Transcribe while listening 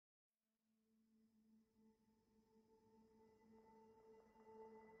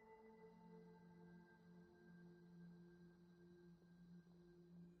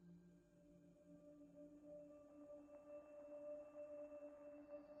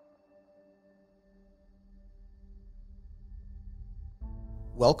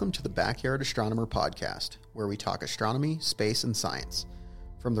Welcome to the Backyard Astronomer podcast, where we talk astronomy, space, and science.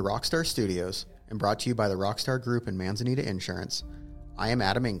 From the Rockstar Studios, and brought to you by the Rockstar Group and Manzanita Insurance, I am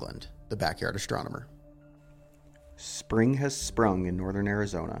Adam England, the Backyard Astronomer. Spring has sprung in northern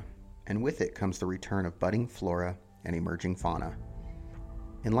Arizona, and with it comes the return of budding flora and emerging fauna.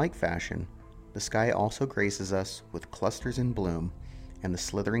 In like fashion, the sky also graces us with clusters in bloom and the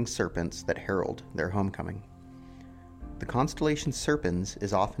slithering serpents that herald their homecoming. The constellation Serpents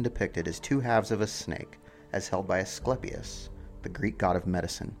is often depicted as two halves of a snake, as held by Asclepius, the Greek god of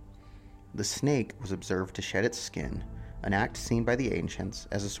medicine. The snake was observed to shed its skin, an act seen by the ancients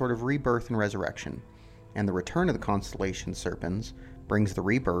as a sort of rebirth and resurrection, and the return of the constellation Serpents brings the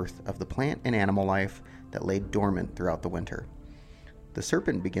rebirth of the plant and animal life that lay dormant throughout the winter. The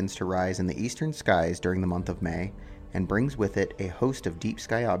serpent begins to rise in the eastern skies during the month of May, and brings with it a host of deep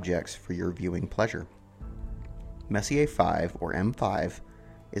sky objects for your viewing pleasure. Messier 5, or M5,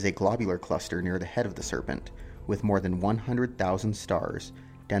 is a globular cluster near the head of the serpent, with more than 100,000 stars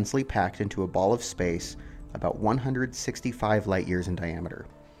densely packed into a ball of space about 165 light-years in diameter.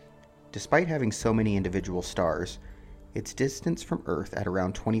 Despite having so many individual stars, its distance from Earth at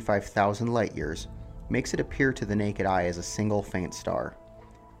around 25,000 light-years makes it appear to the naked eye as a single faint star.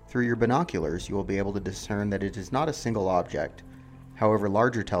 Through your binoculars, you will be able to discern that it is not a single object. However,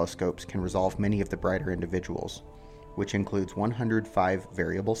 larger telescopes can resolve many of the brighter individuals, which includes 105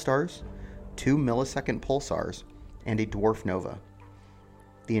 variable stars, 2 millisecond pulsars, and a dwarf nova.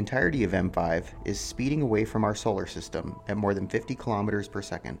 The entirety of M5 is speeding away from our solar system at more than 50 kilometers per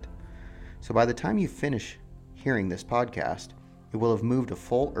second. So by the time you finish hearing this podcast, it will have moved a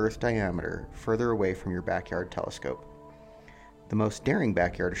full Earth diameter further away from your backyard telescope. The most daring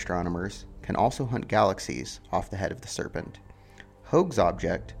backyard astronomers can also hunt galaxies off the head of the serpent. Hoag's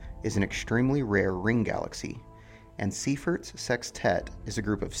object is an extremely rare ring galaxy, and Seyfert's sextet is a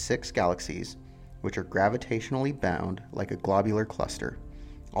group of 6 galaxies which are gravitationally bound like a globular cluster,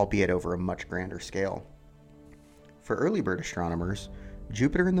 albeit over a much grander scale. For early bird astronomers,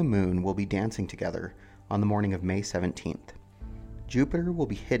 Jupiter and the Moon will be dancing together on the morning of May 17th. Jupiter will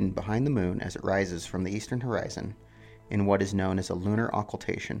be hidden behind the Moon as it rises from the eastern horizon in what is known as a lunar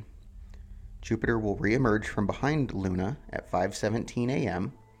occultation. Jupiter will re-emerge from behind Luna at 5:17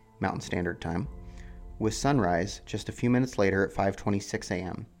 a.m. Mountain Standard Time, with sunrise just a few minutes later at 5:26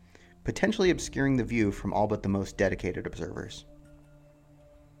 a.m., potentially obscuring the view from all but the most dedicated observers.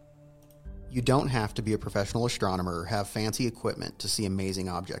 You don't have to be a professional astronomer or have fancy equipment to see amazing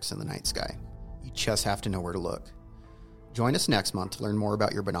objects in the night sky. You just have to know where to look. Join us next month to learn more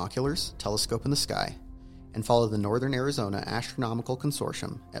about your binoculars, telescope in the sky, and follow the Northern Arizona Astronomical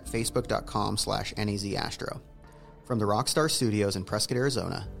Consortium at facebook.com/NAZAstro. From the Rockstar Studios in Prescott,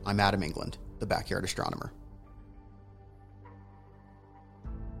 Arizona, I'm Adam England, the Backyard Astronomer.